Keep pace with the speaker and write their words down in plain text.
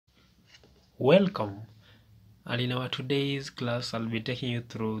Welcome, and in our today's class I'll be taking you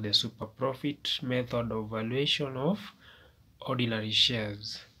through the super profit method of valuation of ordinary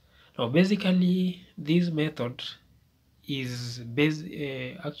shares. Now basically this method is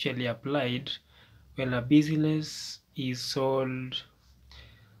actually applied when a business is sold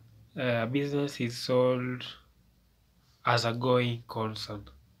as a going concern.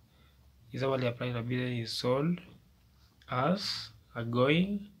 It's only applied when a business is sold as a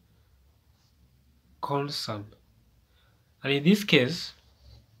going concern. And in this case,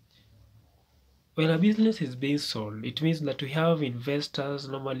 when a business is being sold, it means that we have investors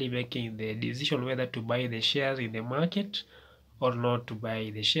normally making the decision whether to buy the shares in the market or not to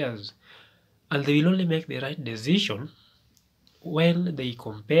buy the shares. And they will only make the right decision when they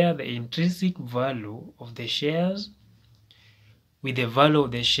compare the intrinsic value of the shares with the value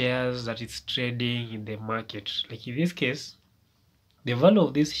of the shares that is trading in the market. Like in this case, the value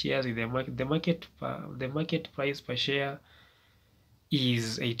of these shares in the market, the market price per share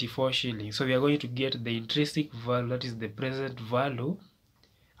is 84 shillings. So we are going to get the intrinsic value, that is the present value,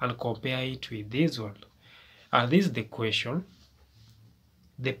 and compare it with this one. And this is the question.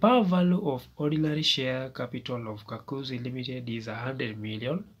 The par value of ordinary share capital of Kakuzi Limited is 100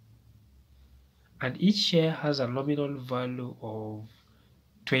 million, and each share has a nominal value of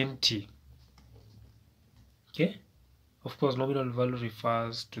 20. Okay, of course nominal value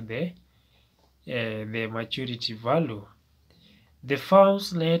refers to the maturity value. The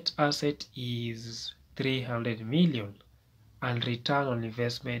firm's net asset is 300 million and return on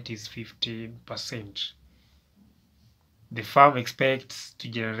investment is 15%. The firm expects to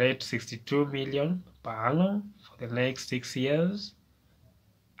generate 62 million per annum for the next 6 years,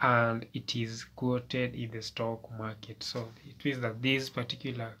 and it is quoted in the stock market. So it means that this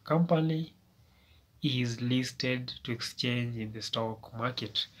particular company is listed to exchange in the stock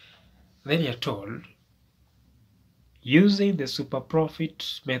market. Then you're told, using the super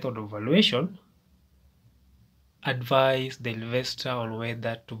profit method of valuation, advise the investor on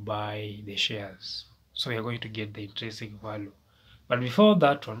whether to buy the shares. So we are going to get the intrinsic value. But before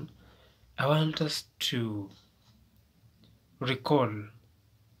that one, I want us to recall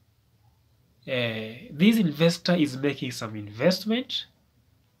this investor is making some investment.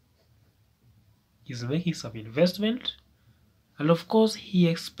 And of course he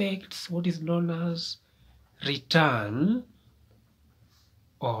expects what is known as return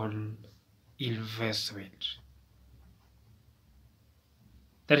on investment.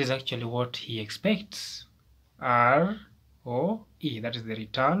 That is actually what he expects. ROE, that is the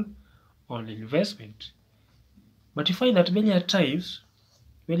return on investment. But you find that many times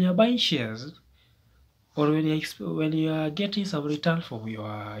when you are buying shares or when you are getting some return from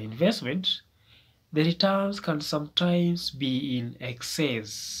your investment, the returns can sometimes be in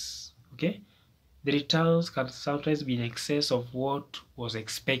excess. Okay, the returns can sometimes be in excess of what was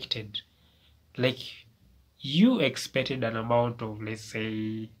expected. Like you expected an amount of, let's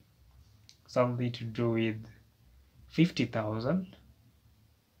say, something to do with 50,000,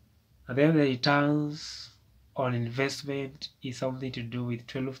 and then the returns on investment is something to do with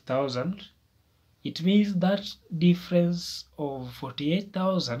 12,000. It means that difference of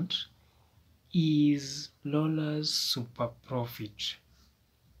 48,000 is known as super profit.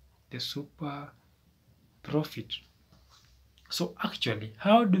 The super profit. So actually,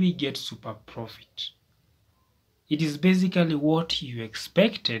 how do we get super profit? It is basically what you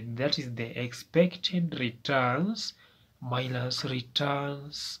expected, that is the expected returns minus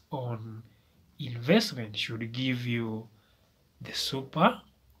returns on investment should give you the super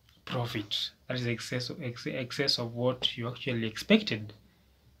profit. That is excess of what you actually expected.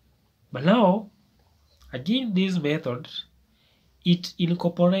 But now, again, this method, it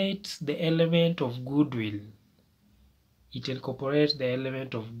incorporates the element of goodwill.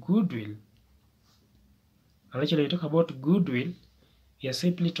 And actually, when we talk about goodwill, we are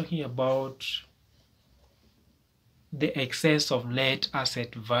simply talking about the excess of net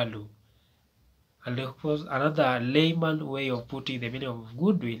asset value. And of course, another layman way of putting the meaning of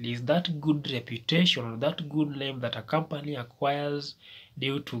goodwill is that good reputation or that good name that a company acquires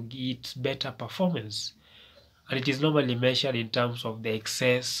due to its better performance. And it is normally measured in terms of the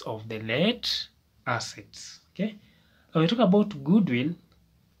excess of the net assets. Okay? When we talk about goodwill,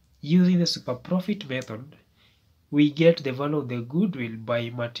 using the super profit method, we get the value of the goodwill by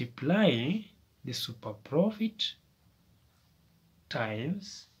multiplying the super profit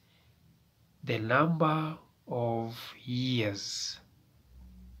times the number of years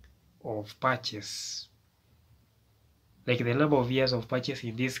of purchase. Like the number of years of purchase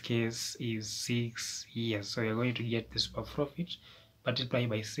in this case is 6 years. So you're going to get the super profit multiply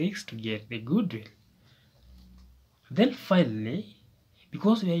by 6 to get the goodwill. Then finally,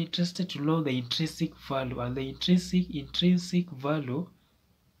 because we are interested to know the intrinsic value, and the intrinsic value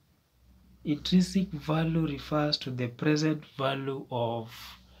refers to the present value of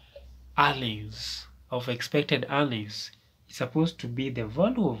earnings, of expected earnings. It's supposed to be the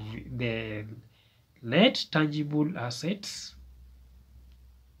value of the net tangible assets,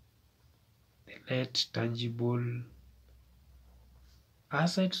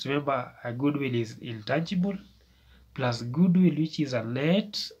 remember a goodwill is intangible, plus goodwill, which is a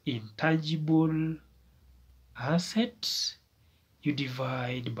net intangible asset, you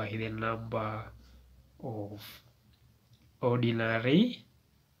divide by the number of ordinary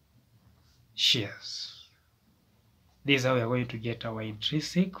shares. This is how we are going to get our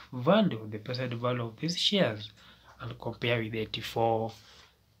intrinsic value, the present value of these shares, and compare with 84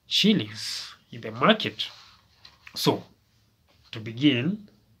 shillings in the market. So, to begin,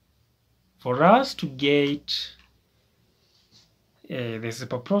 for us to get the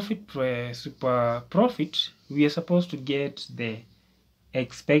super profit, we are supposed to get the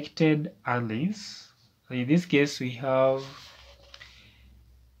expected earnings. So in this case, we have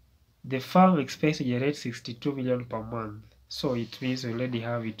the firm expects to generate 62 million per month. So it means we already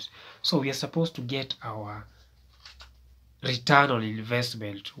have it. So we are supposed to get our return on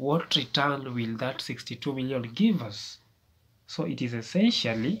investment. What return will that 62 million give us? So it is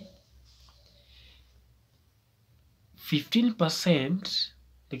essentially 15%.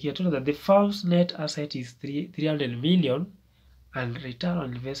 Like you're told that the firm's net asset is 300 million and return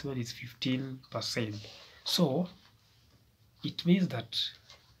on investment is 15%. So it means that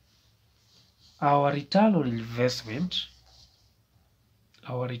our return on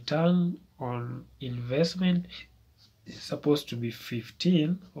investment is supposed to be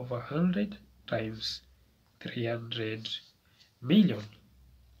 15 over 100 times 300 million,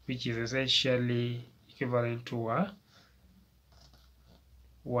 which is essentially equivalent to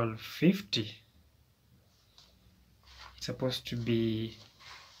 150. It's supposed to be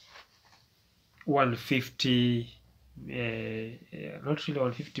 150, not really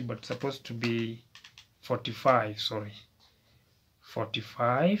 150, but supposed to be 45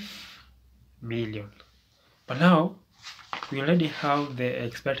 million. But now we already have the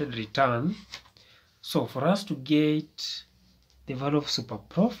expected return. So for us to get the value of super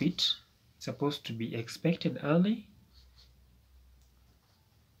profit, it's supposed to be expected earnings,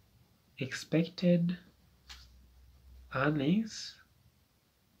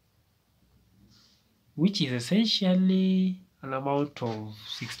 which is essentially an amount of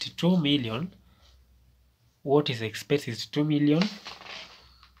 62 million. What is expected? 62 million.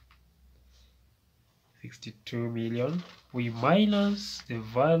 62 million. We minus the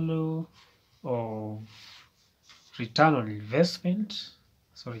value of return on investment.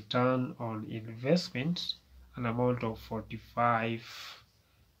 So return on investment, an amount of 45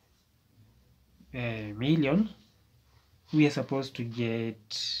 million. We are supposed to get,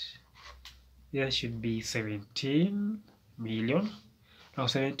 there should be 17 million. Now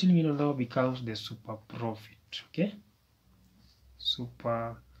 17 million now becomes the super profit. Okay,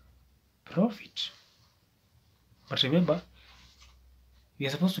 super profit. But remember, we are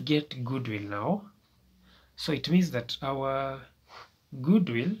supposed to get goodwill now. So it means that our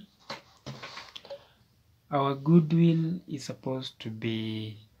goodwill is supposed to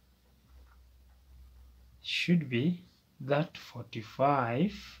be, should be that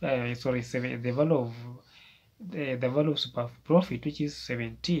 45, the value of the value of super profit, which is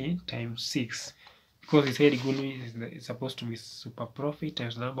 17 times 6, because it said goodwill is supposed to be super profit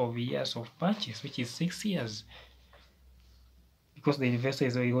times number of years of purchase, which is 6 years, because the investor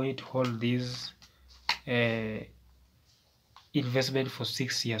is going to hold this investment for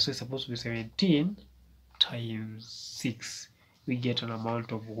 6 years. So it's supposed to be 17 times 6. We get an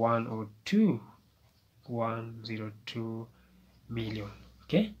amount of 102 million.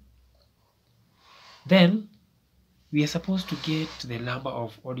 Okay, then we are supposed to get the number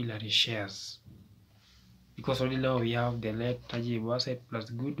of ordinary shares, because already now we have the net tangible asset plus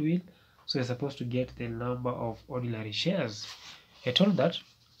goodwill. So we're supposed to get the number of ordinary shares. I told that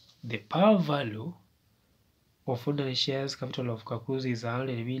the par value of ordinary shares capital of Kakuzi is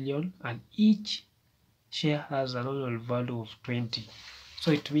 100 million, and each share has a nominal value of 20.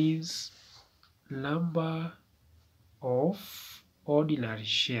 So it means number of ordinary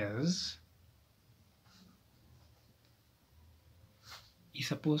shares is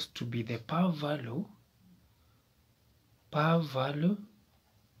supposed to be the par value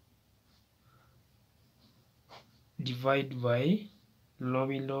divided by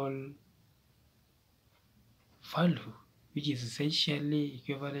nominal value. which is essentially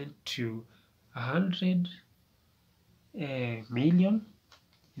equivalent to 100 million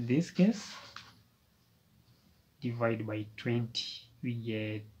in this case, divide by 20, we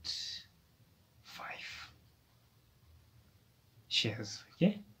get 5 shares,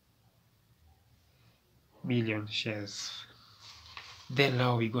 okay, million shares. Then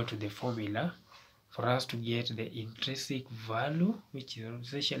now we go to the formula for us to get the intrinsic value, which is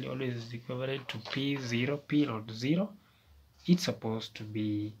essentially always equivalent to P0, P not 0. It's supposed to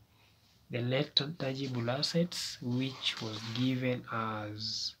be the net tangible assets, which was given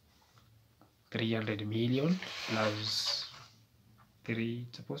as 300 million plus 3,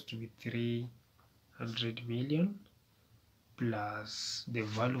 it's supposed to be 300 million plus the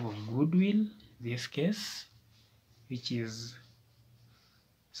value of goodwill, in this case, which is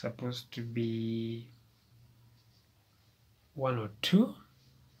supposed to be 1 or 2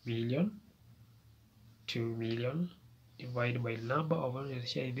 million, 2 million, divided by number of owners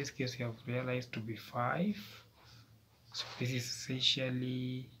share. In this case, we have realized to be 5. So this is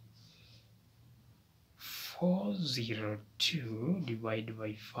essentially 402 divided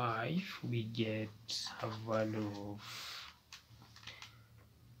by 5. We get a value of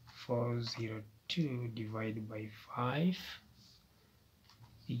 402 divided by 5.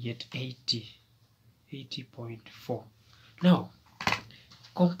 We get 80.4. Now,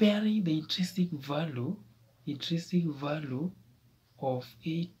 comparing the intrinsic value of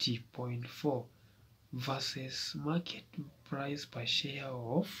 80.4 versus market price per share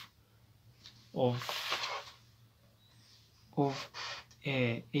of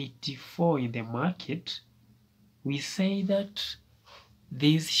 84 in the market, we say that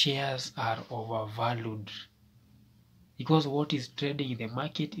these shares are overvalued because what is trading in the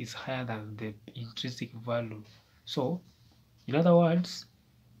market is higher than the intrinsic value. So, in other words,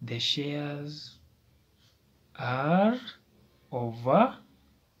 the shares are overvalued.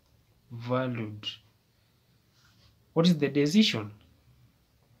 What is the decision?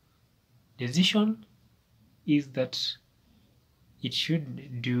 Decision is that it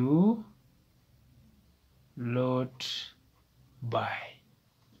should do not buy.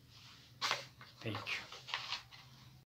 Thank you.